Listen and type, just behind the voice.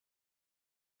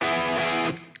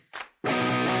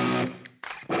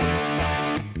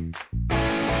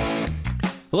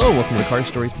Hello, welcome to the Car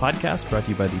Stories podcast, brought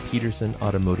to you by the Peterson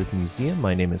Automotive Museum.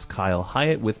 My name is Kyle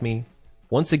Hyatt. With me,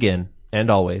 once again,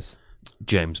 and always,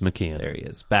 James McKeon. There he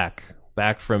is, back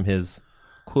from his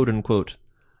quote-unquote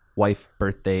wife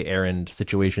birthday errand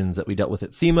situations that we dealt with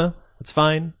at SEMA. It's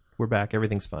fine. We're back.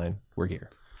 Everything's fine. We're here.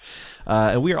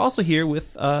 And we are also here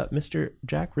with Mr.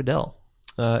 Jack Riddell.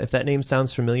 If that name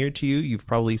sounds familiar to you, you've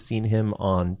probably seen him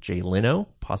on Jay Leno,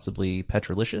 possibly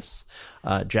Petrolicious.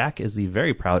 Jack is the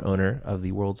very proud owner of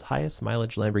the world's highest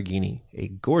mileage Lamborghini, a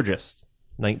gorgeous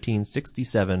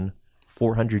 1967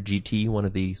 400 GT, one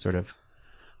of the sort of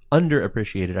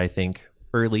underappreciated, I think,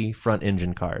 early front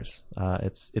engine cars.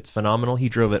 It's phenomenal. He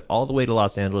drove it all the way to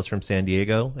Los Angeles from San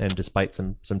Diego, and despite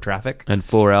some traffic. And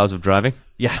 4 hours of driving?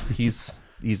 Yeah,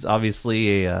 He's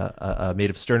obviously a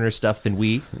made of sterner stuff than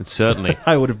we. Certainly.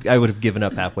 I would have given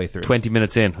up halfway through. 20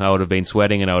 minutes in, I would have been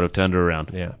sweating and I would have turned it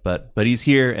around. Yeah, but he's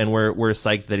here, and we're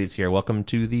psyched that he's here. Welcome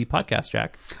to the podcast,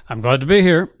 Jack. I'm glad to be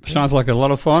here. Sounds like a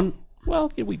lot of fun.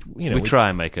 Well, we try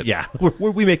and make it. Yeah,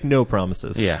 we make no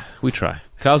promises. Yeah, we try.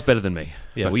 Kyle's better than me.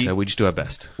 Yeah, but we just do our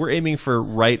best. We're aiming for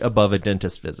right above a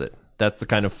dentist visit. That's the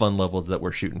kind of fun levels that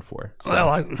we're shooting for. So.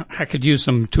 Well, I could use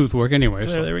some tooth work anyway.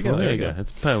 So. There we go. Well, there you go.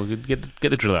 It's fine. We could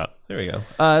get the drill out. There we go.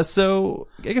 So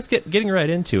I guess getting right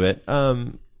into it.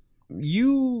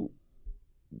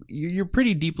 You're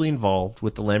pretty deeply involved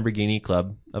with the Lamborghini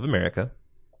Club of America.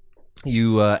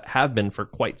 You have been for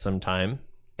quite some time,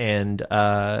 and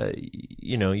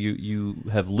you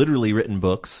have literally written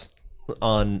books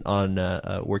on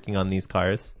working on these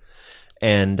cars.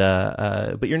 And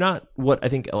but you're not what I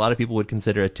think a lot of people would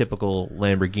consider a typical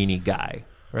Lamborghini guy,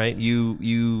 right?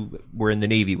 You were in the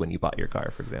Navy when you bought your car,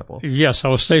 for example. Yes, I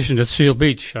was stationed at Seal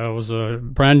Beach. I was a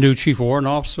brand new chief warrant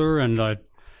officer, and I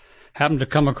happened to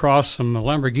come across some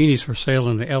Lamborghinis for sale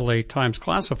in the LA Times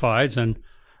Classifieds, and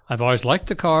I've always liked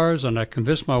the cars, and I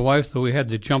convinced my wife that we had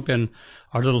to jump in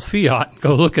our little Fiat and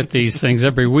go look at these things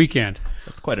every weekend.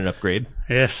 That's quite an upgrade.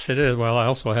 Yes, it is. Well, I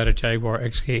also had a Jaguar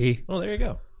XKE. Oh, there you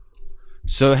go.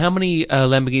 So how many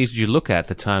Lamborghinis did you look at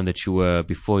the time that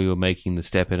before you were making the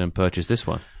step in and purchase this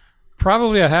one?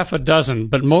 Probably a half a dozen,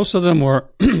 but most of them were,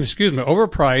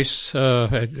 overpriced,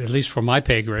 at least for my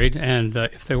pay grade. And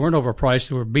if they weren't overpriced,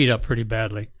 they were beat up pretty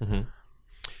badly.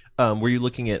 Mm-hmm. Were you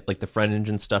looking at like the front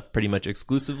engine stuff pretty much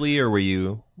exclusively, or were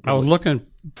you? I was looking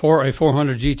for a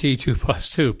 400 GT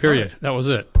 2+2, period. That was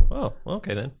it. Oh,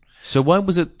 okay then. So why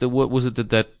was it? What was it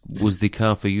that was the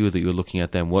car for you that you were looking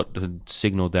at then? What had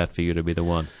signaled that for you to be the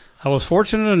one? I was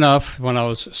fortunate enough when I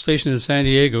was stationed in San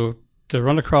Diego to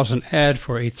run across an ad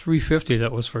for a 350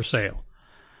 that was for sale,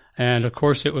 and of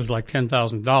course it was like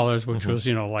 $10,000, which was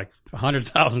like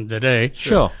 $100,000 today.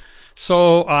 Sure.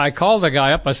 So I called the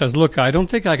guy up. I says, "Look, I don't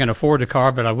think I can afford the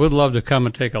car, but I would love to come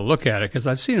and take a look at it because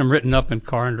I'd seen them written up in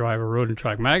Car and Driver, Road and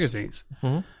Track magazines."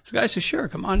 Mm-hmm. So the guy says, "Sure,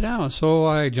 come on down." So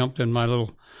I jumped in my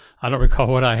little. I don't recall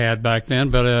what I had back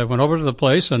then, but I went over to the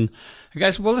place, and the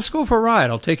guy said, "Well, let's go for a ride.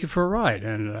 I'll take you for a ride."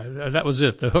 And that was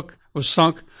it. The hook was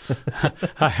sunk.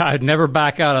 I'd never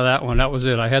back out of that one. That was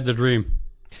it. I had the dream.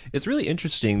 It's really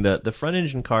interesting that the front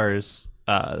engine cars,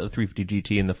 the 350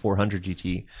 GT and the 400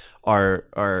 GT are.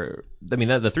 I mean,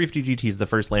 the 350 GT is the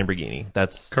first Lamborghini.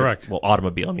 That's correct. Well,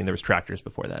 automobile. I mean, there was tractors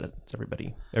before that. It's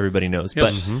everybody knows.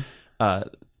 Yes.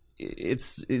 But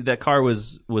that car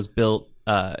was built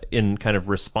in kind of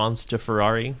response to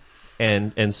Ferrari,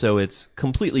 and so it's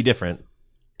completely different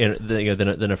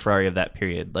than a Ferrari of that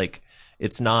period. Like,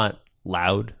 it's not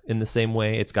loud in the same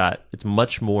way. It's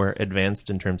much more advanced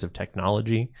in terms of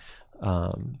technology.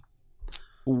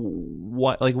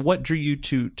 What drew you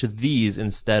to these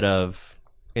instead of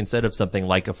something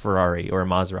like a Ferrari or a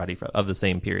Maserati of the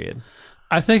same period?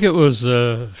 I think it was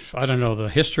I don't know, the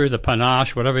history, the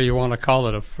panache, whatever you want to call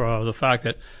it, of the fact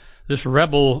that this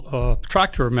rebel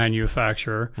tractor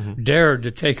manufacturer dared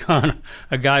to take on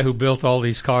a guy who built all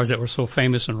these cars that were so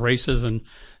famous in races and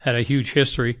had a huge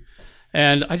history.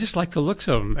 And I just like the looks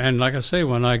of them. And like I say,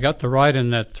 when I got to ride in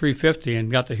that 350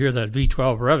 and got to hear that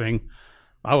V12 revving,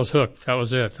 I was hooked. That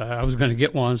was it. I was going to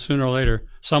get one sooner or later,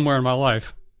 somewhere in my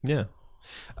life. Yeah.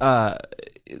 That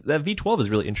V12 is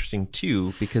really interesting,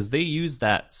 too, because they use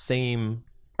that same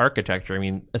architecture. I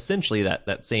mean, essentially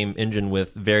that same engine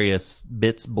with various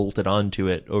bits bolted onto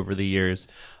it over the years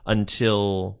up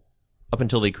until the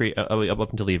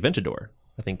Aventador.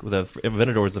 I think the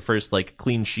Aventador was the first like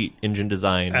clean sheet engine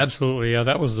design. Absolutely, yeah,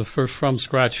 that was the first from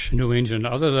scratch new engine.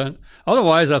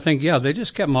 Otherwise, I think they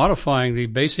just kept modifying the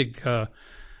basic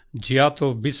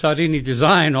Giotto Bizzarrini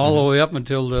design all the way up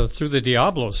until through the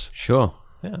Diablos. Sure,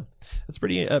 yeah, that's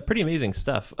pretty amazing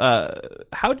stuff.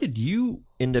 How did you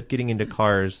end up getting into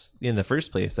cars in the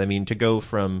first place? I mean, to go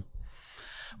from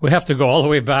we have to go all the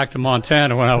way back to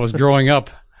Montana when I was growing up.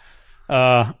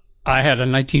 I had a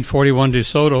 1941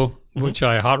 DeSoto, which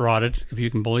I hot rodded, if you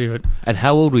can believe it. And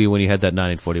how old were you when you had that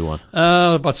 1941?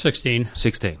 About 16.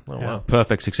 16. Oh, wow.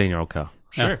 Perfect 16-year-old car.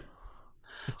 Sure. Yeah.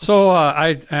 So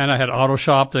I had auto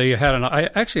shop. They had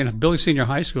actually in a Billy Senior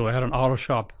High School, I had an auto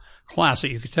shop class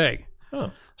that you could take.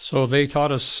 Oh. So they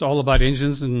taught us all about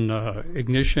engines and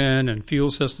ignition and fuel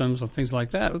systems and things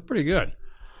like that. It was pretty good.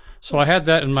 So I had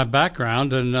that in my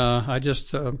background, and I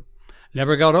just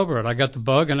never got over it. I got the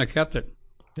bug, and I kept it.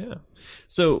 Yeah.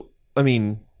 So, I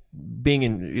mean,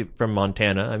 being from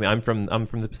Montana, I mean, I'm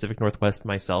from the Pacific Northwest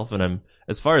myself, and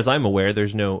as far as I'm aware,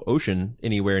 there's no ocean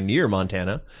anywhere near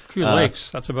Montana. A few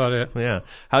lakes. That's about it. Yeah.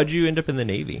 How'd you end up in the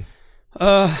Navy?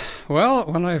 Well,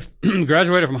 when I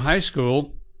graduated from high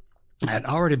school, I had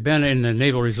already been in the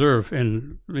Naval Reserve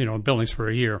in buildings for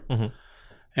a year,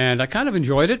 and I kind of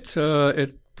enjoyed it.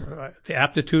 The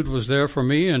aptitude was there for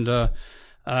me, and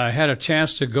I had a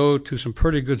chance to go to some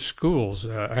pretty good schools.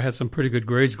 I had some pretty good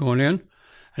grades going in,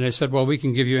 and they said, "Well, we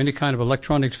can give you any kind of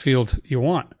electronics field you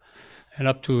want, and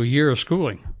up to a year of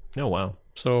schooling." Oh, wow.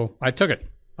 So I took it.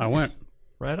 I went.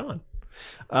 Right on.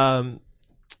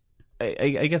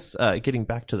 I guess getting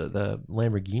back to the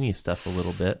Lamborghini stuff a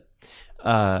little bit.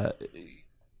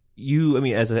 You, I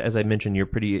mean, as I mentioned, you're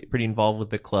pretty involved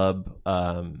with the club.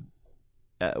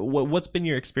 What's been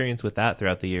your experience with that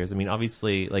throughout the years? I mean,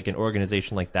 obviously, like an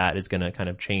organization like that is going to kind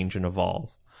of change and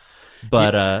evolve.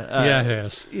 But yeah, it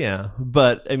has. Yeah,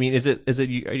 but I mean,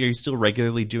 are you still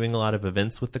regularly doing a lot of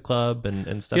events with the club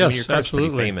and stuff? Yes, I mean, your club's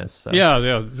absolutely. pretty famous. So.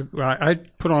 Yeah. I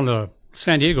put on the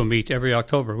San Diego meet every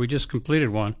October. We just completed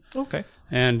one. Okay.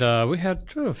 And we had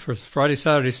for Friday,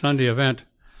 Saturday, Sunday event.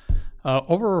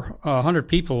 Over 100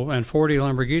 people and 40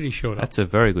 Lamborghini showed up. That's a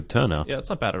very good turnout. Yeah, it's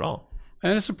not bad at all.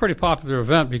 And it's a pretty popular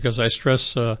event because I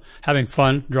stress having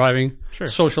fun, driving,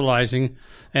 socializing,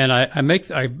 and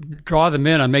I draw them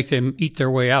in. I make them eat their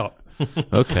way out.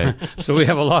 Okay. So we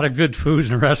have a lot of good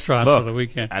foods and restaurants for the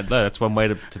weekend. That's one way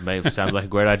to make it sounds like a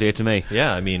great idea to me.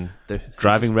 Yeah, I mean,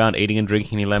 Driving around, eating and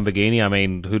drinking in your Lamborghini, I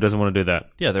mean, who doesn't want to do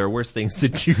that? yeah, there are worse things to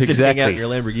do than hang out in your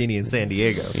Lamborghini in San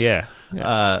Diego. Yeah.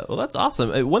 Well, that's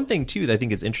awesome. One thing too that I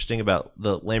think is interesting about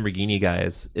the Lamborghini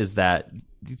guys is that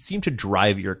you seem to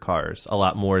drive your cars a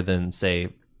lot more than, say,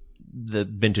 the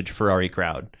vintage Ferrari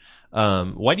crowd.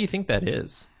 Why do you think that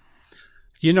is?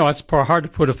 It's hard to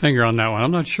put a finger on that one.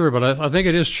 I'm not sure, but I think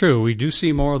it is true. We do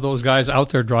see more of those guys out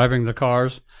there driving the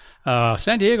cars.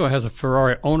 San Diego has a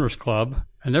Ferrari owners club,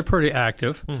 and they're pretty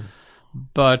active.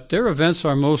 But their events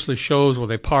are mostly shows where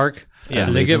they park,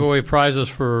 and they give away prizes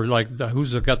for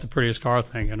who's got the prettiest car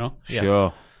thing,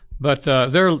 Sure. But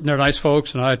they're nice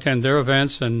folks, and I attend their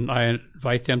events, and I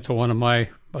invite them to one of my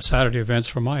Saturday events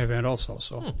for my event also.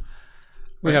 So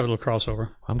we have a little crossover.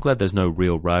 I'm glad there's no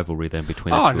real rivalry then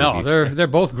between the two Oh of no, you. they're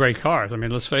both great cars. I mean,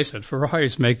 let's face it,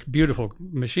 Ferraris make beautiful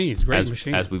machines, great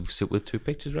machines. As we sit with two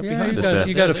pictures right Yeah, behind you us. got,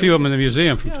 you got a few of them in the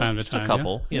museum from time to Just time. a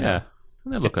couple, you know. Yeah.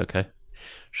 They look okay.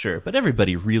 Sure, but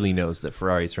everybody really knows that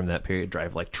Ferraris from that period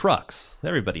drive like trucks.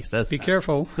 Everybody says Be that.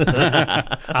 careful.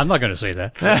 I'm not going to say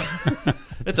that.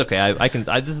 It's okay. I can.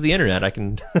 This is the internet. I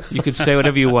can. You can say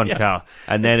whatever you want, Kyle.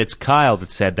 And then it's Kyle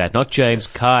that said that, not James.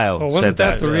 Kyle Well, said wasn't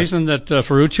that that. the reason that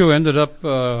Ferruccio ended up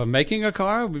making a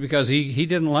car? Because he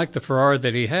didn't like the Ferrari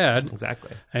that he had.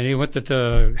 Exactly. And he went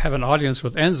to have an audience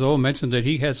with Enzo, mentioned that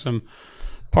he had some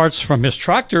parts from his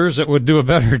tractors that would do a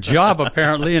better job,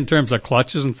 apparently, in terms of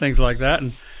clutches and things like that.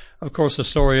 And, of course, the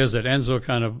story is that Enzo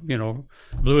kind of,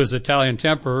 blew his Italian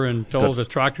temper and told the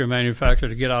tractor manufacturer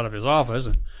to get out of his office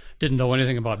and didn't know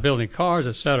anything about building cars,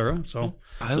 etc. So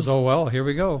I was, oh, well, here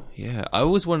we go. Yeah, I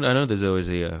always wonder. I know there's always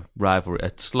a rivalry,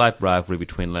 a slight rivalry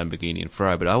between Lamborghini and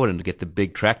Ferrari, but I wanted to get the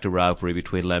big tractor rivalry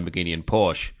between Lamborghini and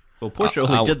Porsche. Well, Porsche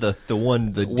only did the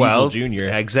Diesel Junior.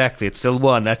 Exactly. It's still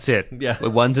one. That's it. Yeah.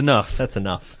 One's enough. That's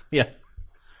enough. Yeah.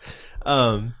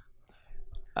 So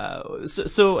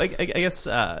I guess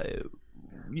how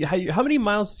many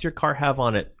miles does your car have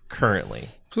on it currently?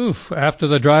 Oof, after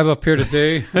the drive up here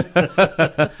today,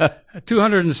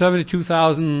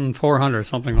 272,400,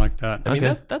 something like that. I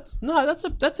mean, that's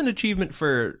an achievement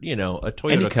for, a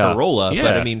Toyota Any car. Corolla, Yeah.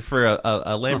 but I mean, for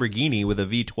a Lamborghini with a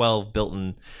V12 built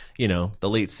in, the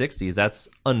late 60s, that's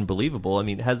unbelievable. I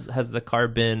mean, has the car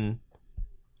been,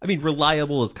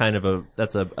 reliable is kind of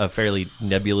that's a fairly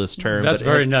nebulous term. That's but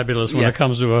very nebulous when it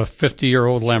comes to a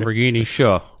 50-year-old Lamborghini.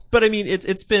 Sure. But I mean,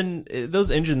 it's been,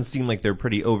 those engines seem like they're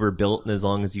pretty overbuilt, and as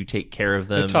long as you take care of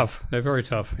them. They're tough. They're very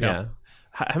tough. Yeah.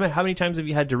 How many times have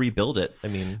you had to rebuild it? I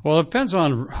mean, well, it depends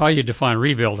on how you define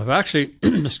rebuild. I've actually,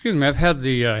 I've had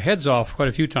the heads off quite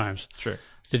a few times. Sure.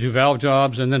 to do valve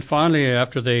jobs. And then finally,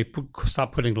 after they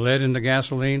stopped putting lead in the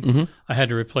gasoline, I had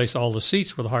to replace all the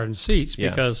seats with hardened seats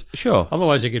because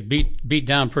otherwise they get beat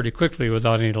down pretty quickly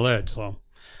without any lead. So,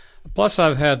 plus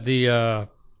I've had the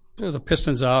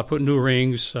pistons out, put new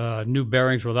rings, new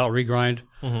bearings without regrind.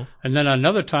 And then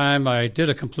another time I did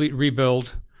a complete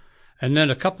rebuild. And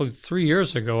then 3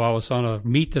 years ago, I was on a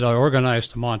meet that I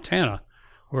organized to Montana,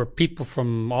 where people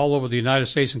from all over the United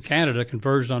States and Canada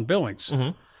converged on Billings.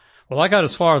 Well, I got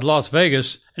as far as Las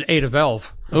Vegas and ate a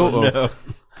valve. No.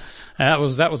 That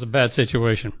was a bad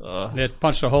situation. It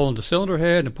punched a hole in the cylinder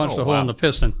head and punched a hole in the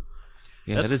piston.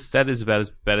 Yeah, that is about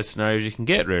as bad a scenario as you can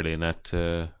get, really. In that,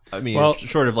 I mean,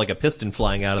 short of like a piston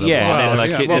flying out of the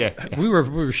block. We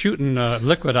were shooting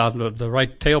liquid out the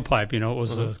right tailpipe. You know, it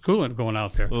was coolant going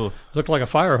out there. Looked like a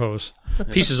fire hose.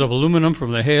 Pieces of aluminum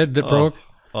from the head that broke.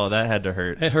 Oh, that had to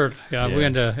hurt. It hurt. Yeah. We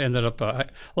ended up.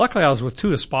 Luckily, I was with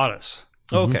two Espadas.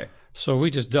 Okay. So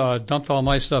we just dumped all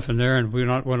my stuff in there, and we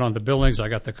went on to Billings. I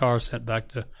got the car sent back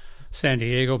to San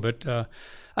Diego. But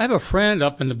I have a friend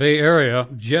up in the Bay Area,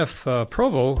 Jeff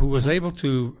Provo, who was able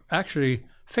to actually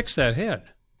fix that head.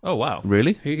 Oh, wow.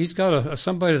 Really? He's got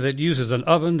somebody that uses an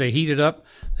oven. They heat it up.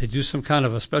 They do some kind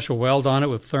of a special weld on it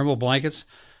with thermal blankets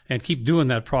and keep doing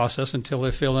that process until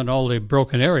they fill in all the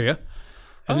broken area.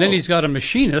 And then he's got a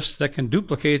machinist that can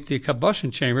duplicate the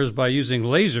combustion chambers by using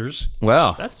lasers.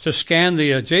 Wow. To scan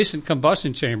the adjacent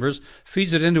combustion chambers,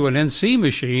 feeds it into an NC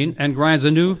machine, and grinds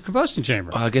a new combustion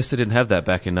chamber. I guess they didn't have that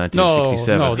back in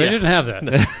 1967. No, they didn't have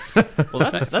that.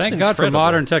 Well, that's Thank God for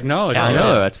modern technology. I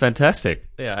know, that's fantastic.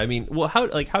 Yeah, I mean, well,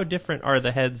 how different are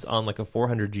the heads on like a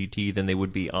 400 GT than they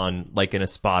would be on like an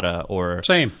Espada or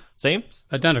Same,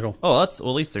 identical. Oh, at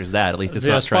least there's that. At least it's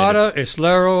the not Espada,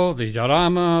 Islero, the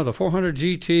Jarama, the 400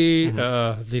 GT,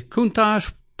 the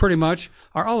Countach, pretty much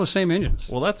are all the same engines.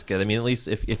 Well, that's good. I mean, at least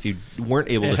if you weren't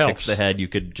able to fix the head, you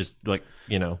could just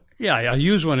Yeah, I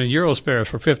used one in Eurospares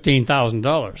for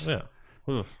 $15,000.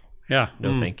 Yeah. Yeah.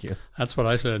 No, thank you. That's what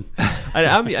I said.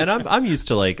 I'm used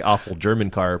to like awful German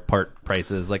car part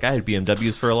prices. Like I had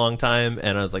BMWs for a long time,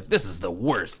 and I was like, this is the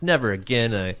worst. Never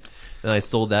again. And I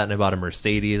sold that, and I bought a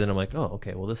Mercedes, and I'm like, oh,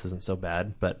 okay, well, this isn't so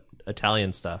bad. But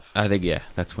Italian stuff. I think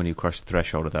that's when you cross the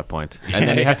threshold at that point. And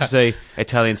then you have to say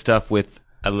Italian stuff with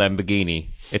a Lamborghini.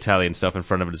 Italian stuff in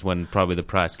front of it is when probably the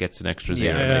price gets an extra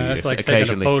zero. Yeah, it's like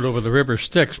taking a boat over the river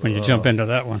Styx when you jump into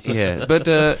that one. Yeah,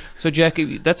 but so Jack,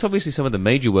 that's obviously some of the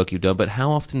major work you've done, but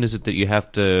how often is it that you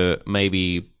have to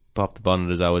maybe pop the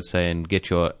bonnet, as I would say, and get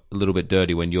a little bit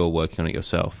dirty when you're working on it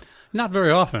yourself? Not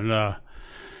very often.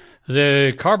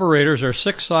 The carburetors are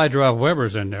 6 side drive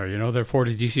Webers in there, they're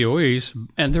 40 DCOEs,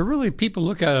 and they're really, people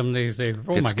look at them, they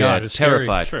oh my God, it's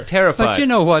terrified. Scary. Sure. Terrified. But you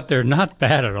know what? They're not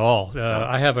bad at all.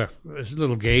 I have this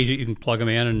little gauge that you can plug them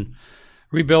in, and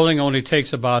rebuilding only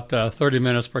takes about 30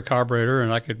 minutes per carburetor,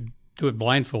 and I could do it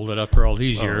blindfolded after all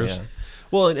these years. Yeah.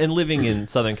 Well, and living in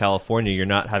Southern California, you're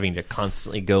not having to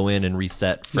constantly go in and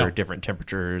reset for different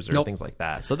temperatures or things like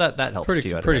that. So that helps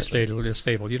too. Pretty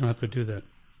stable. You don't have to do that.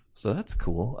 So that's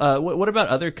cool. What about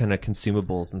other kind of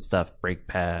consumables and stuff? Brake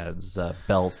pads,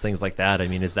 belts, things like that. I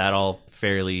mean, is that all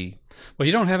fairly... Well,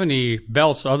 you don't have any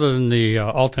belts other than the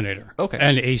alternator. Okay.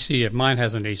 And the AC. Mine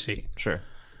has an AC. Sure.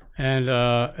 And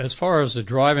as far as the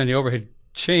drive and the overhead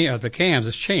the cams,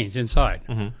 it's chains inside.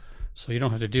 So you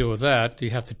don't have to deal with that. You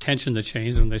have to tension the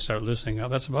chains when they start loosening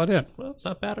up. That's about it. Well, it's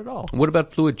not bad at all. What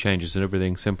about fluid changes and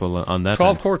everything simple on that?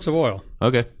 12 quarts of oil.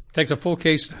 Okay. Takes a full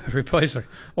case to replace the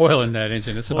oil in that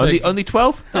engine. It's only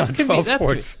 12? That's 12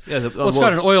 quarts. Yeah, it's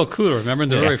got an oil cooler, remember, in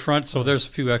the very front, so there's a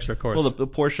few extra quarts. Well, the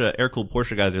Porsche, air-cooled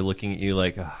Porsche guys are looking at you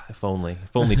like, if only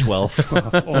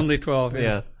 12. Only 12, yeah.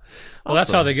 Well, awesome.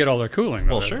 That's how they get all their cooling.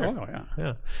 Well, sure. Oil,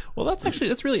 yeah. Well,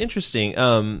 that's really interesting.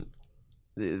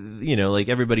 Like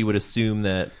everybody would assume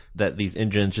that these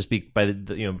engines, just by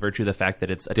the virtue of the fact that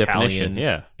it's Italian,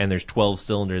 and there's 12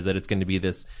 cylinders, that it's going to be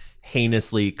this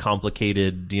heinously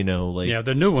complicated, the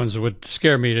new ones would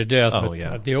scare me to death. Oh,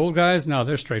 but, the old guys, no,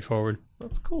 they're straightforward.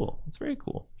 That's cool. That's very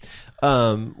cool.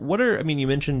 You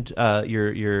mentioned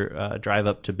your drive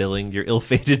up to Billings, your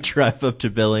ill-fated drive up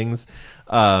to Billings.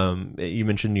 You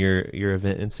mentioned your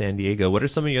event in San Diego. What are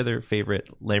some of your other favorite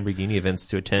Lamborghini events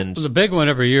to attend? Well, the big one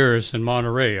every year is in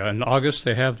Monterey. In August,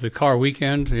 they have the car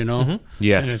weekend,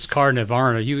 Yes. And it's car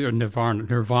Nirvana.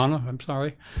 Nirvana, I'm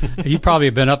sorry. You probably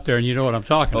have been up there and you know what I'm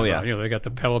talking about. Yeah. They got the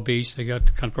Pella Beach. They got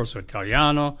Concorso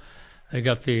Italiano. They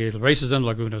got the races in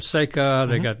Laguna Seca.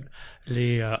 They got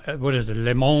the,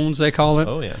 Le Mans, they call it.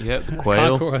 Oh, yeah. Yep, the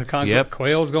quail.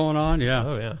 Quail's going on, yeah.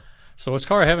 Oh, yeah. So it's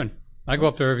car heaven. I go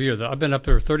up there every year. I've been up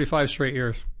there 35 straight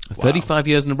years. 35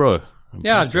 years in a row.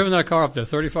 Yeah, I've driven that car up there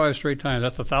 35 straight times.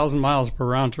 That's 1,000 miles per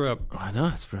round trip. I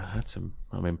know.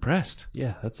 I'm impressed.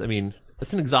 Yeah, that's an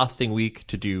exhausting week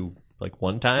to do like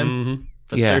one time. Mm-hmm.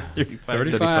 But Yeah.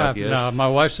 35 years. No, my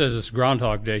wife says it's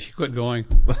Groundhog Day. She quit going.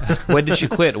 When did she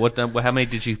quit? How many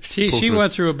did she? She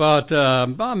went through about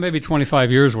maybe 25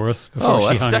 years worth before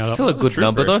she hung that's it up. still a good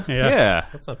number, though. Yeah.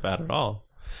 That's not bad at all.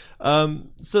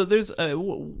 So there's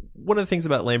one of the things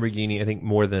about Lamborghini, I think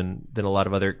more than a lot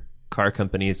of other car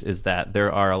companies, is that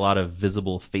there are a lot of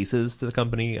visible faces to the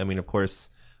company. I mean, of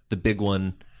course, the big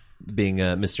one being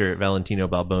Mr. Valentino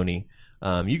Balboni.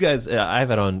 You guys, I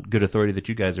have it on good authority that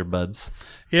you guys are buds.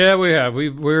 Yeah, we have.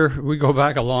 We go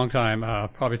back a long time,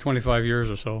 probably 25 years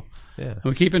or so. Yeah.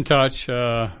 We keep in touch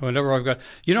whenever I've got.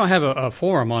 You don't have a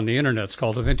forum on the internet. It's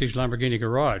called the Vintage Lamborghini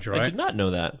Garage, right? I did not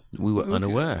know that. We were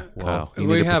unaware. Wow.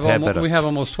 We have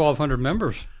almost 1,200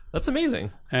 members. That's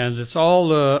amazing. And it's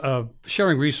all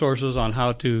sharing resources on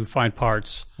how to find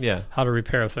parts, Yeah. how to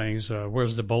repair things,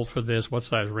 where's the bolt for this, what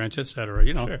size wrench, etc.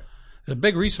 You know, Sure. It's a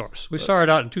big resource. We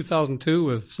started out in 2002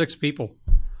 with 6 people.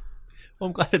 Well,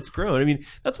 I'm glad it's grown. I mean,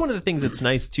 that's one of the things that's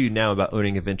nice too now about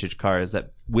owning a vintage car is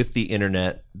that with the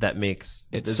internet, that makes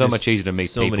It's so much easier to meet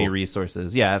so people. many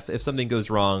resources. Yeah, if something goes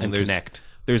wrong, And connect.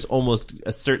 There's almost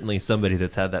certainly somebody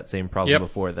that's had that same problem Yep.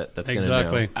 before that's going to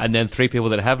Exactly. know. And then 3 people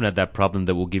that haven't had that problem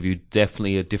that will give you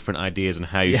definitely different ideas on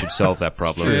how you should solve that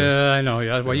problem. Yeah, I know.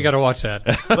 Yeah, well, you got to watch that.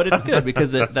 But it's good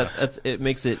because it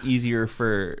makes it easier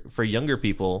for younger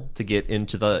people to get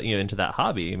into into that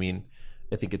hobby. I mean,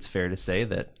 I think it's fair to say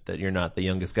that you're not the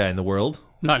youngest guy in the world.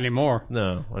 Not anymore.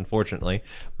 No, unfortunately.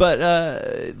 But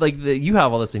you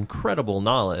have all this incredible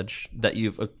knowledge that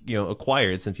you've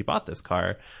acquired since you bought this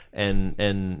car,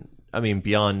 and I mean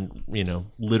beyond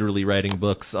literally writing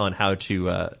books on how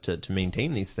to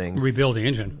maintain these things. Rebuild the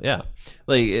engine. Yeah,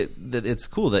 it's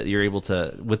cool that you're able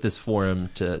to with this forum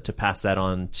to pass that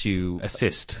on to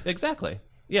Assist. Exactly.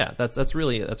 Yeah, that's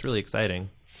really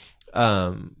exciting.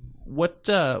 What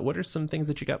are some things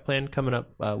that you got planned coming up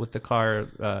with the car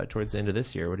towards the end of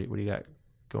this year? What do you got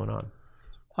going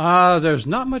on? There's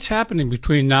not much happening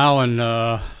between now and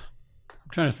I'm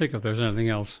trying to think if there's anything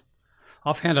else.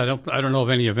 Offhand, I don't know of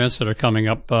any events that are coming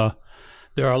up.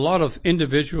 There are a lot of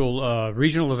individual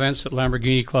regional events that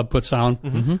Lamborghini Club puts on.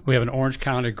 Mm-hmm. We have an Orange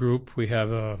County group. We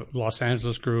have a Los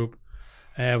Angeles group.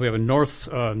 We have a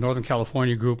Northern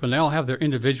California group, and they all have their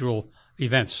individual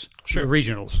events,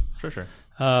 regionals. Sure.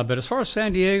 But as far as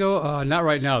San Diego, not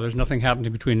right now. There's nothing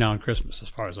happening between now and Christmas, as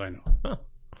far as I know. Huh.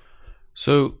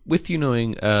 So, with you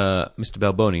knowing Mr.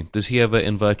 Balboni, does he ever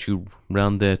invite you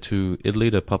round there to Italy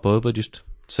to pop over, just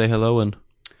say hello and...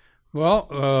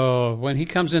 Well, when he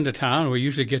comes into town, we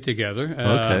usually get together.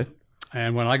 Okay.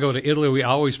 And when I go to Italy, we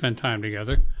always spend time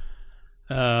together.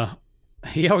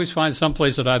 He always finds some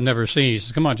place that I've never seen. He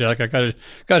says, "Come on, Jack, I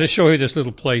got to show you this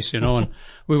little place, And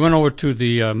we went over to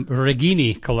the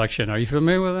Regini collection. Are you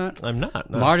familiar with that? I'm not.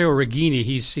 No. Mario Regini.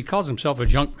 He calls himself a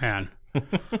junk man,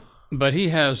 but he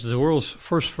has the world's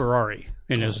first Ferrari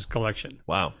in his collection.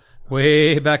 Wow.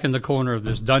 Way back in the corner of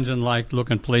this dungeon-like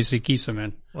looking place he keeps them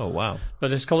in. Oh, wow.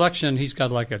 But his collection, he's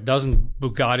got like a dozen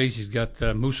Bugattis. He's got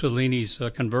Mussolini's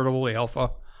convertible, the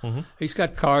Alfa. Mm-hmm. He's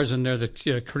got cars in there, the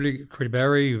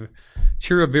Chiribiri,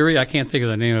 I can't think of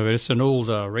the name of it. It's an old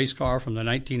race car from the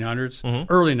 1900s,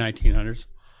 early 1900s.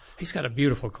 He's got a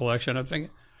beautiful collection. I'm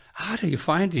thinking, how do you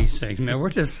find these things, man? Where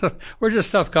does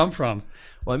stuff come from?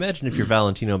 Well, imagine if you're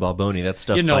Valentino Balboni, that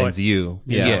stuff know finds you.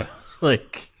 Yeah.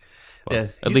 Yeah,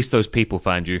 at least those people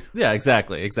find you. Yeah,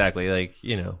 exactly. Like,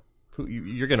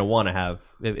 you're going to want to have,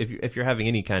 if you're having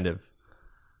any kind of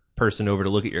person over to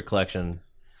look at your collection,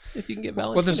 if you can get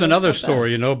Valentino. Well, there's another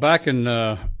story, back in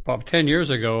about 10 years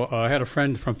ago, I had a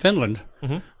friend from Finland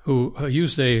who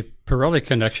used a Pirelli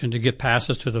connection to get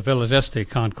passes to the Villa d'Este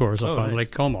concourse up on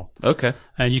Lake Como. Okay.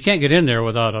 And you can't get in there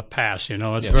without a pass,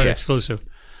 it's very exclusive.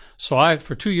 So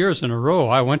for 2 years in a row,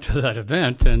 I went to that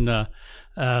event, and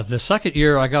the second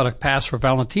year I got a pass for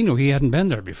Valentino. He hadn't been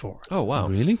there before. Oh, wow.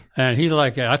 Really? And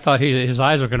I thought his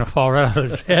eyes were going to fall right out of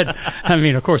his head. I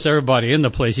mean, of course, everybody in the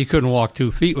place, he couldn't walk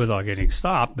 2 feet without getting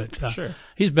stopped, but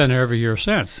he's been there every year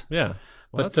since. Yeah.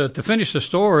 Well, but to finish the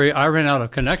story, I ran out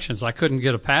of connections. I couldn't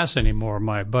get a pass anymore.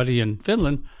 My buddy in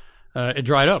Finland, it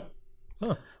dried up.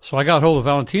 Huh. So I got hold of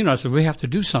Valentino. I said, we have to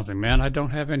do something, man. I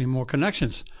don't have any more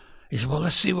connections. He said, well,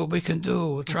 let's see what we can do.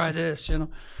 We'll try this,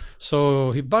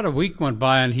 So about a week went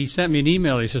by, and he sent me an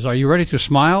email. He says, are you ready to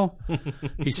smile?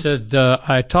 He said,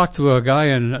 I talked to a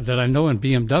guy that I know in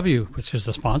BMW, which is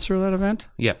the sponsor of that event.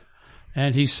 Yeah.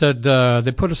 And he said,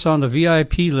 they put us on the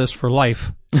VIP list for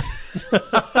life.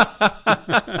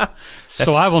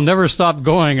 So I will never stop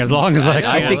going as long as I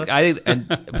can.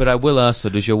 But I will ask, so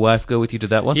does your wife go with you to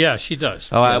that one? Yeah, she does.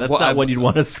 Oh, Yeah, that's not one you'd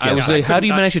want to skip. I was like, how do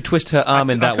you manage to twist her arm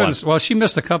in that one? Well, she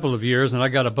missed a couple of years, and I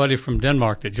got a buddy from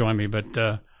Denmark to join me,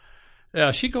 but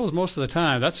yeah, she goes most of the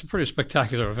time. That's a pretty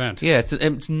spectacular event. Yeah,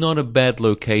 it's not a bad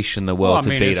location in the world to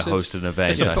be to host an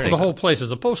event. The whole place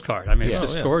is a postcard. I mean, it's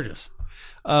just gorgeous.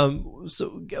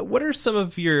 So what are some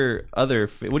of your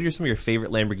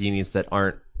favorite Lamborghinis that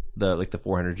aren't the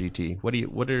 400 GT?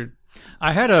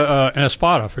 I had an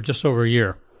Espada for just over a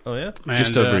year. Oh yeah,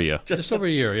 just over a year. Just over a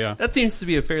year, yeah. That seems to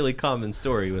be a fairly common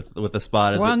story with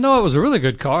Espadas. Well, no, it was a really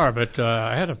good car, but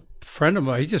I had a friend of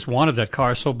mine. He just wanted that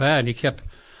car so bad, and he kept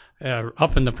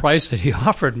upping the price that he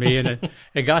offered me, and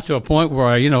it got to a point where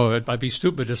I'd be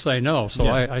stupid to say no, so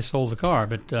I sold the car.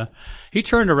 But he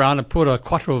turned around and put a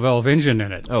quattro valve engine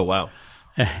in it. Oh wow!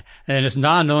 And it's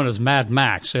now known as Mad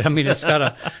Max. I mean, it's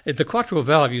got the quattro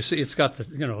valve. You see, it's got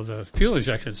the fuel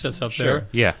injection sits up there.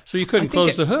 Yeah. So you couldn't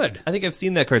close the hood. I think I've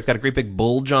seen that car. It's got a great big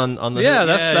bulge on the. Yeah, hood.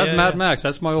 That's Mad Max.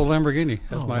 That's my old Lamborghini.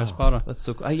 That's my Espada. That's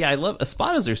so cool. Yeah, I love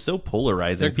Espadas. Are so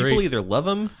polarizing. They're People great. either love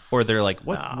them or they're like,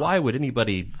 what? Why would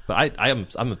anybody? But I'm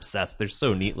obsessed. They're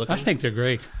so neat looking. I think they're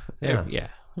great. Yeah.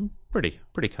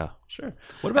 Pretty car. Sure.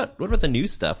 What about the new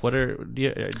stuff?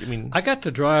 I got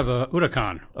to drive a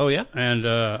Huracan. Oh yeah, and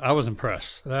I was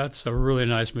impressed. That's a really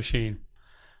nice machine.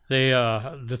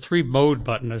 The 3-mode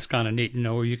button is kind of neat.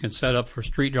 Where you can set up for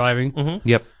street driving. Mm-hmm.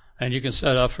 Yep. And you can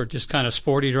set up for just kind of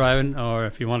sporty driving, or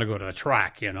if you want to go to a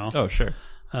track. Oh sure.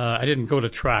 I didn't go to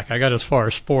track. I got as far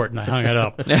as sport, and I hung it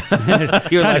up.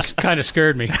 It kind of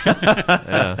scared me.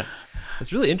 Yeah.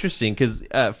 It's really interesting because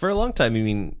for a long time,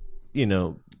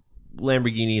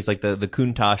 Lamborghinis, like the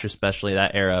Countach, especially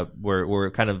that era, were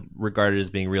kind of regarded as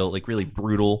being really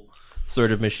brutal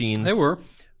sort of machines. They were.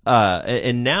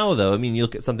 And now, though, you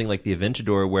look at something like the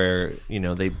Aventador, where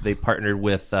they partnered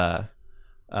with the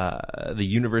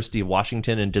University of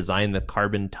Washington and designed the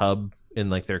carbon tub in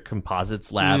their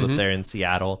composites lab up there in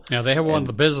Seattle. Yeah, they have one of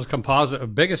the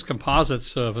biggest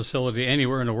composites facility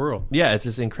anywhere in the world. Yeah, it's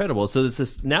just incredible. So it's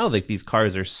just now these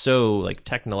cars are so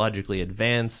technologically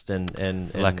advanced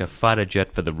and like a fighter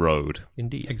jet for the road.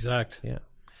 Indeed, exact. Yeah.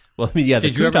 Well, the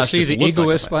Did you ever Countach see the just looked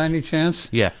Egoist like by any chance?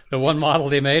 Yeah. The one model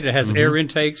they made, it has air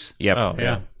intakes. Yep. Oh,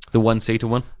 Yeah. The one-seater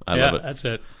one. I love it. That's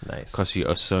it. Nice. Because you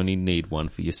only need one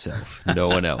for yourself. No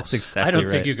one else. That's exactly I don't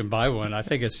right. think you can buy one. I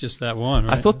think it's just that one.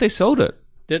 Right? I thought they sold it.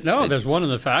 No, there's one in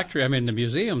the factory. The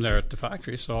museum there at the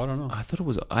factory. So I don't know. I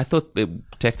thought it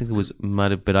technically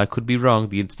might have, but I could be wrong.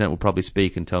 The internet will probably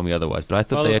speak and tell me otherwise. But I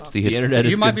thought they actually the internet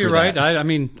is You might good be for right. that. I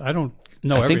don't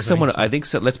know. I think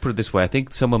so. Let's put it this way. I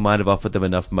think someone might have offered them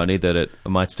enough money that it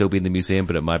might still be in the museum,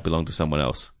 but it might belong to someone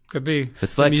else. Could be.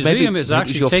 It's the like museum maybe is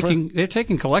actually your they're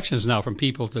taking collections now from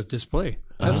people to display.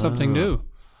 That's something new.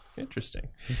 Interesting.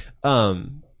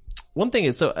 One thing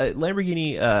is,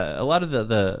 Lamborghini, a lot of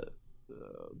the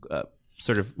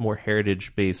sort of more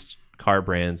heritage-based car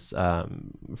brands,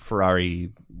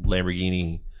 Ferrari,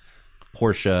 Lamborghini,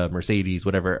 Porsche, Mercedes,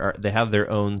 whatever, they have their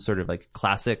own sort of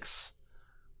classics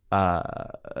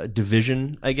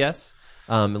division, I guess.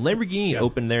 And Lamborghini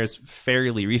opened theirs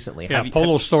fairly recently. Yeah,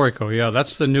 Polo Storico. Yeah,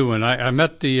 that's the new one. I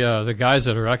met the guys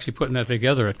that are actually putting that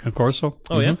together at Concorso.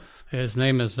 Oh, yeah? His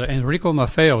name is Enrico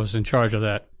Maffeo is in charge of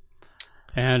that.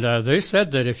 And they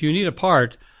said that if you need a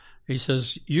part, he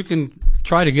says, you can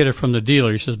try to get it from the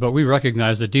dealer. He says, but we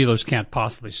recognize the dealers can't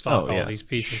possibly stock all these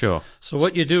pieces. Sure. So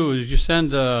what you do is you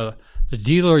send the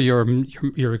dealer your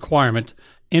requirement,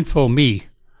 info me,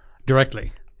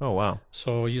 directly. Oh, wow.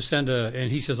 So you send and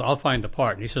he says, I'll find the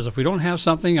part. And he says, if we don't have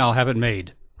something, I'll have it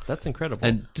made. That's incredible.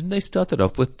 And didn't they start it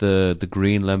off with the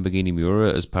green Lamborghini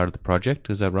Miura as part of the project?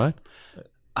 Is that right?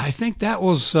 I think that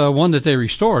was one that they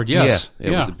restored, yes. Yeah,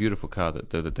 it was a beautiful car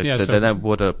that they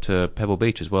brought up to Pebble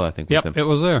Beach as well, I think. Yep, with them. it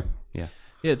was there. Yeah.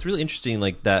 Yeah, it's really interesting,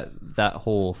 that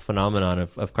whole phenomenon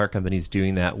of car companies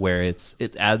doing that, where it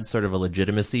adds sort of a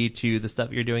legitimacy to the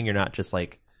stuff you're doing. You're not just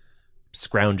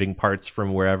scrounging parts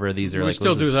from wherever. These are We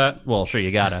still do that. Well, sure,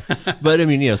 you gotta. But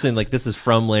saying this is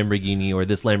from Lamborghini, or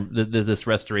this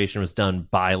restoration was done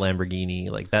by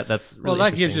Lamborghini, that's really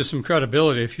that gives you some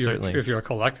credibility if you're a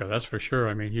collector. That's for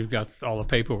sure. You've got all the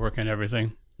paperwork and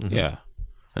everything. Mm-hmm. Yeah,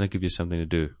 and it gives you something to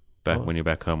do when you're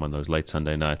back home on those late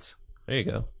Sunday nights. There you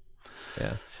go.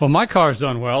 Yeah. Well, my car's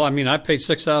done well. I paid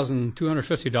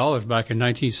 $6,250 back in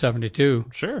 1972.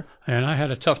 Sure. And I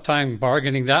had a tough time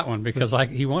bargaining that one because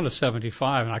he wanted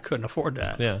 75 and I couldn't afford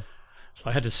that. Yeah. So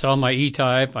I had to sell my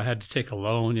E-Type. I had to take a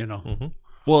loan, Mm-hmm.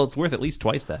 Well, it's worth at least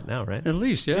twice that now, right? At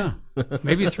least, yeah.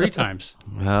 Maybe 3 times.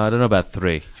 I don't know about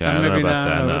 3. I don't know Maybe about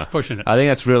that. that's pushing it. I think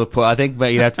that's real. I think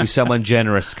you'd have to be someone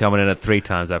generous coming in at 3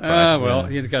 times that price.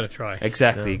 Well, you've got to try.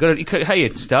 Exactly. Hey,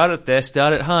 you start it there,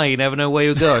 start it high. You never know where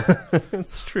you'll go.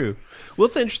 That's true. Well,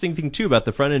 it's an interesting thing, too, about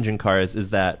the front-engine cars is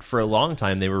that for a long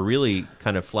time, they were really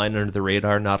kind of flying under the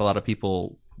radar. Not a lot of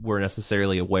people were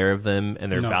necessarily aware of them,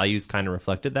 and their values kind of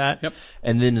reflected that. Yep.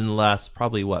 And then in the last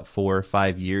probably, 4 or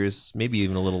 5 years, maybe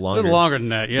even a little longer. A little longer than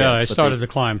that, yeah. I started to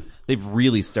climb. They've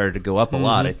really started to go up a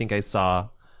lot. I think I saw,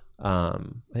 I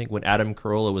think when Adam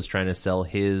Carolla was trying to sell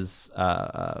his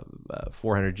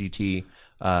 400 GT,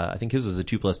 I think his was a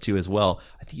 2+2 as well.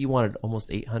 I think he wanted almost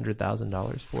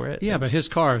 $800,000 for it. Yeah, but his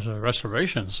car is a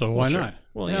restoration, so why not?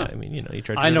 Well, yeah. I mean, you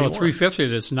charge. I know a 350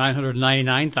 that's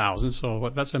 $999,000,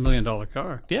 so that's $1 million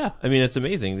car. Yeah, I mean, it's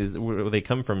amazing. They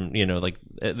come from,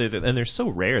 and they're so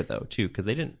rare though too, because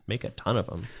they didn't make a ton of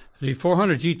them. The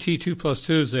 400 GT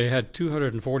 2+2s, they had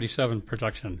 247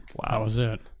 production. Wow, that was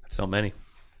it. That's not many.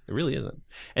 It really isn't.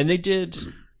 And they did.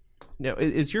 Now,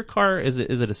 is your car, is it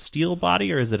a steel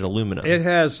body or is it aluminum? It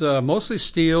has mostly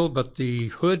steel, but the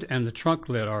hood and the trunk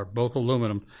lid are both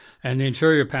aluminum, and the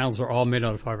interior panels are all made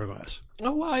out of fiberglass.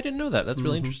 Oh, wow, I didn't know that. That's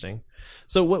really interesting.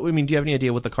 So, do you have any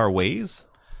idea what the car weighs?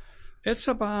 It's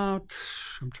about,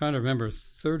 I'm trying to remember,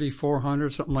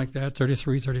 3,400, something like that,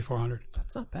 3,400.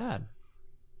 That's not bad.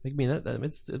 I mean,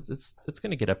 it's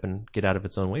going to get up and get out of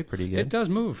its own way pretty good. It does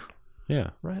move.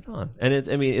 Yeah, right on. And it's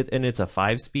a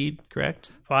 5-speed, correct?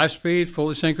 5-speed,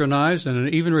 fully synchronized, and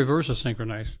an even reverse is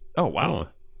synchronized. Oh wow,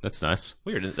 that's nice.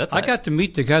 Weird. I got to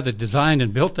meet the guy that designed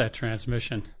and built that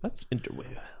transmission. That's you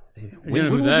know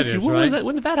who that is, right?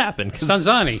 When did that happen?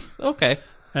 Sanzani. Okay.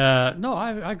 No,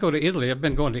 I go to Italy. I've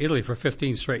been going to Italy for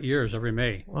 15 straight years every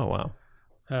May. Oh wow.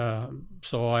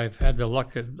 So I've had the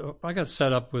luck. I got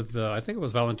set up with I think it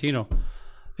was Valentino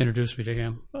introduced me to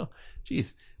him. Oh,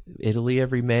 geez. Italy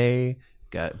every May,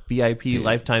 got VIP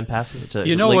lifetime passes to.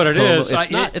 You know Lake what it Como. is?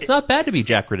 It's not bad to be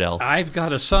Jack Riddell. I've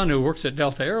got a son who works at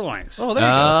Delta Airlines. Oh, there you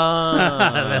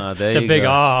go. The big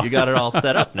awe. You got it all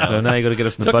set up now. So now you got to get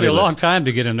us in the Took buddy me a list. long time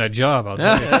to get him that job. I'll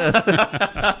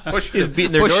tell you. He's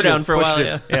beating their door down for a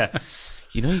while. Yeah.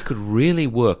 You could really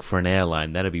work for an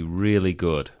airline. That'd be really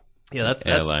good. Yeah,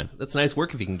 that's nice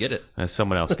work if you can get it.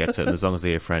 Someone else gets it, and as long as they're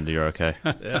your friend, you're okay.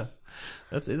 Yeah,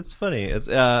 it's funny. It's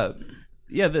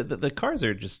the cars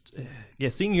are just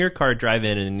seeing your car drive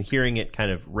in and hearing it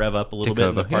kind of rev up a little bit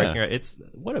in the parking lot. It's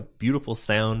what a beautiful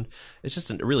sound. It's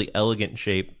just a really elegant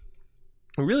shape.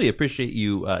 I really appreciate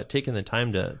you taking the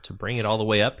time to bring it all the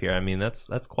way up here. I mean, that's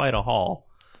quite a haul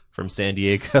from San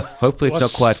Diego. Hopefully, it's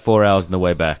not quite 4 hours on the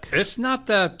way back. It's not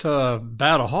that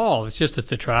bad a haul. It's just that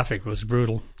the traffic was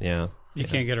brutal. Yeah, you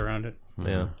can't get around it.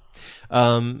 Yeah.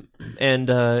 You've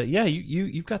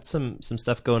got some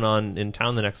stuff going on in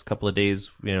town the next couple of days,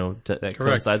 that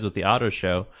coincides with the auto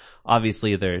show.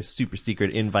 Obviously, they're super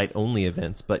secret invite only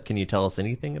events, but can you tell us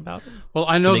anything about them? Well,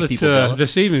 I know that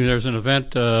this evening there's an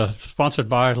event sponsored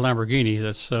by Lamborghini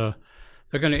that's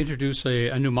they're going to introduce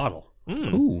a new model.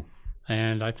 Ooh.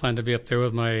 And I plan to be up there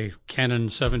with my Canon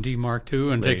 7D Mark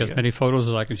II and take as many photos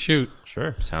as I can shoot.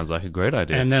 Sure. Sounds like a great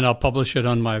idea. And then I'll publish it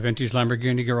on my Vintage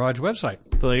Lamborghini Garage website.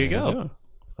 So there you go.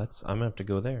 I'm going to have to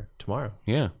go there tomorrow.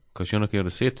 Yeah, because you're not going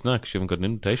to see it tonight because you haven't got an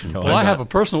invitation. Well, I have a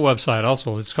personal website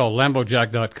also. It's called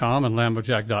Lambojack.com and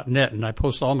Lambojack.net, and I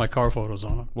post all my car photos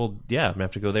on it. Well, yeah, I'm going to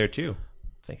have to go there too.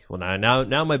 Well,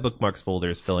 now my bookmarks folder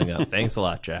is filling up. Thanks a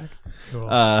lot, Jack. Cool.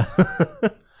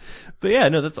 But yeah,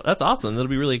 no, that's awesome. That'll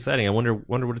be really exciting. I wonder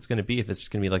what it's going to be. If it's just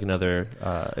going to be like another,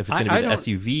 if it's going to be the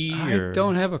SUV. I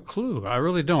don't have a clue. I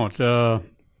really don't.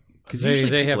 Because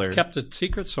they have kept it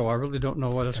secret, so I really don't know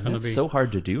what it's going to be. It's so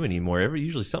hard to do anymore.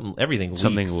 Everything leaks.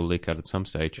 Something will leak out at some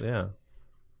stage. Yeah.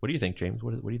 What do you think, James?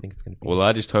 What do you think it's going to be? Well,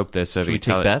 I just hope they're serving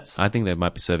Italian. Take bets? I think they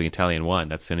might be serving Italian wine.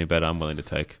 That's the only bet I'm willing to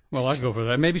take. Well, I'd go for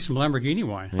that. Maybe some Lamborghini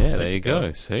wine. Yeah, there you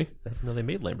go. See? I didn't know they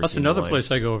made Lamborghini That's another wine.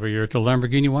 place I go every year, to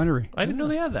Lamborghini Winery. I didn't know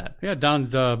they had that. Yeah, down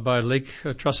by Lake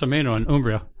Trasimeno in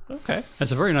Umbria. Okay.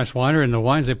 It's a very nice winery, and the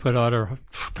wines they put out are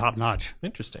top-notch.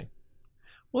 Interesting.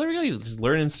 Well, there we go. You're just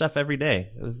learning stuff every day.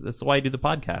 That's why I do the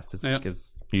podcast.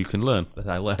 Because you can learn.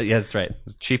 Yeah, that's right.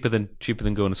 It's cheaper than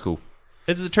going to school.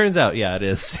 As it turns out, yeah, it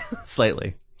is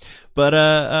slightly. But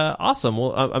awesome.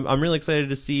 Well, I'm really excited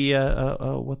to see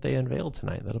what they unveil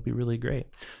tonight. That'll be really great.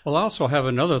 Well, I also have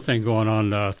another thing going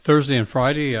on Thursday and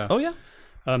Friday. Oh yeah.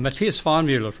 Matthias von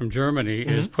Müller from Germany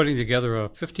is putting together a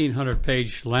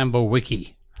 1,500-page Lambo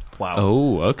wiki. Wow.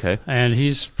 Oh, okay. And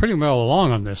he's pretty well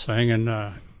along on this thing.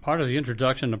 And part of the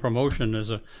introduction, the promotion,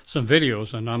 is some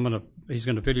videos. And he's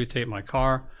going to videotape my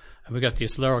car. And we got the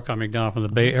Acelero coming down from the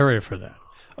Bay Area for that.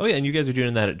 Oh yeah, and you guys are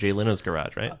doing that at Jay Leno's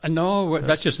garage, right? No,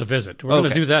 that's just a visit. We're going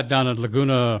to do that down at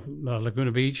Laguna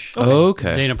Beach.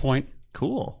 Okay. Dana Point.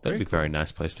 Cool. That'd be a very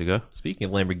nice place to go. Speaking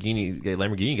of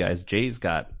Lamborghini guys, Jay's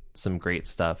got some great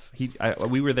stuff.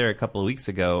 We were there a couple of weeks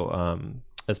ago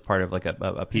as part of like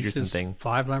a Peterson thing.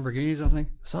 5 Lamborghinis, I think.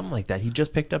 Something like that. He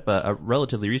just picked up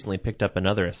relatively recently picked up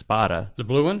another Espada. The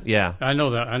blue one? Yeah. I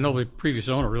know that. I know the previous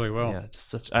owner really well.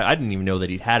 Yeah. I didn't even know that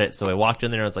he'd had it, so I walked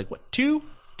in there and I was like, what, two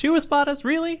Espadas?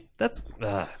 Really? That's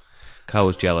Kyle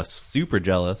was jealous. super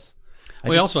jealous.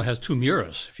 Well, he also has 2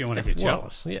 Miras, if you want to get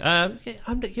jealous. Yeah,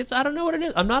 I don't know what it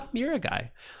is. I'm not a Mira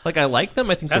guy. Like, I like them.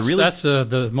 I think That's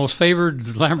the most favored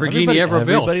Lamborghini Everybody- ever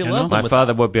built. everybody loves them. My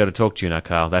father won't be able to talk to you now,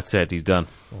 Kyle. That's it. He's done.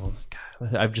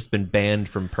 I've just been banned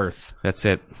from Perth. That's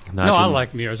it. No, I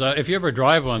like Miras. If you ever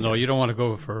drive one, though, you don't want to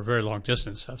go for a very long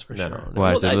distance, that's for sure.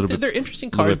 Why is it a little bit? They're interesting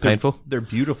little cars. bit painful? They're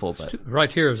beautiful, but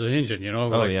Right here is an engine,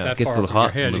 like yeah. that It gets far a little from your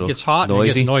hot, head. a little It gets hot and it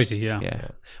noisy. gets noisy, yeah. well,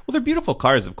 they're beautiful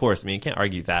cars, of course. I mean, you can't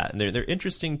argue that, and they're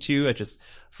interesting too. I just,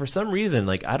 for some reason,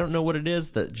 like, I don't know what it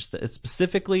is it's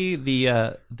specifically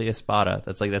the Espada.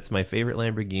 That's my favorite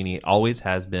Lamborghini. It always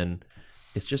has been.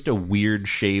 It's just a weird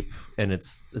shape, and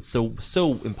it's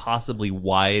so impossibly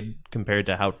wide compared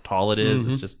to how tall it is.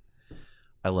 It's just,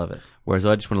 I love it. Whereas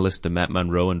I just want to listen to Matt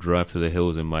Monroe and drive through the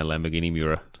hills in my Lamborghini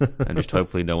Miura, and just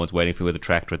hopefully no one's waiting for me with a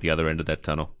tractor at the other end of that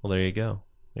tunnel. Well, there you go.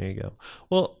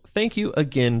 Well, thank you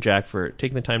again, Jack, for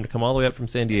taking the time to come all the way up from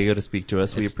San Diego to speak to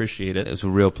us. We appreciate it. It was a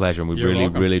real pleasure, and we You're really,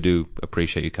 welcome. really do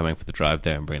appreciate you coming for the drive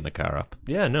there and bringing the car up.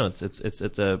 Yeah, no, it's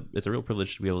a real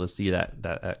privilege to be able to see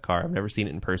that car. I've never seen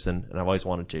it in person, and I've always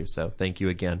wanted to. So thank you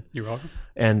again. You're welcome.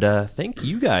 And thank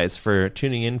you guys for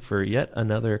tuning in for yet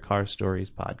another Car Stories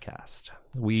podcast.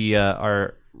 We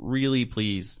are really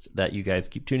pleased that you guys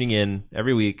keep tuning in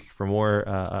every week for more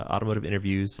automotive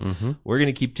interviews. We're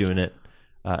going to keep doing it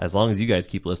as long as you guys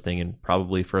keep listening, and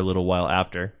probably for a little while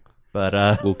after.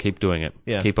 But We'll keep doing it.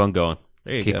 Yeah. Keep on going.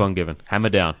 There you Keep go. on giving. Hammer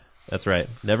down. that's right.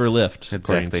 Never lift,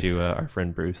 according Exactly. to our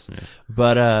friend Bruce. Yeah.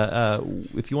 But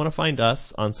if you want to find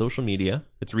us on social media,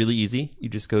 it's really easy. You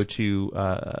just go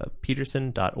to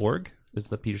peterson.org. is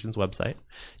the Peterson's website.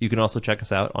 You can also check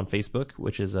us out on Facebook,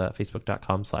 which is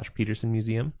facebook.com/Peterson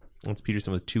Museum. It's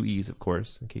Peterson with 2 E's, of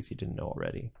course, in case you didn't know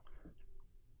already.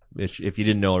 Which, if you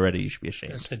didn't know already, you should be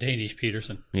ashamed. It's the Danish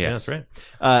Peterson. Yes. Yeah, that's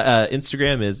right.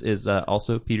 Instagram is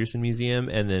also Peterson Museum,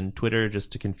 and then Twitter,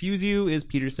 just to confuse you, is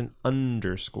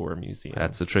Peterson_Museum.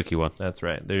 That's a tricky one. That's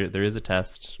right. There is a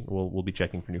test. We'll be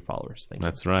checking for new followers. Thank you.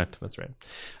 That's right. That's right.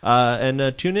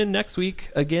 And tune in next week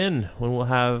again when we'll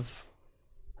have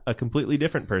a completely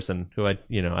different person who I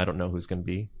don't know who's going to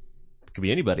be. It could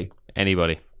be anybody.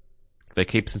 Anybody. They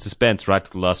keep us in suspense right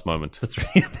to the last moment. That's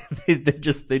right. they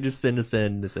just send us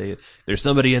in to say there's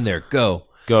somebody in there. Go.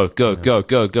 Go,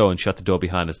 and shut the door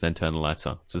behind us, then turn the lights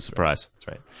on. It's a surprise. That's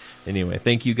right. Anyway,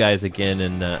 thank you guys again,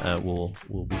 and you'll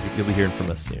be hearing from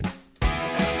us soon.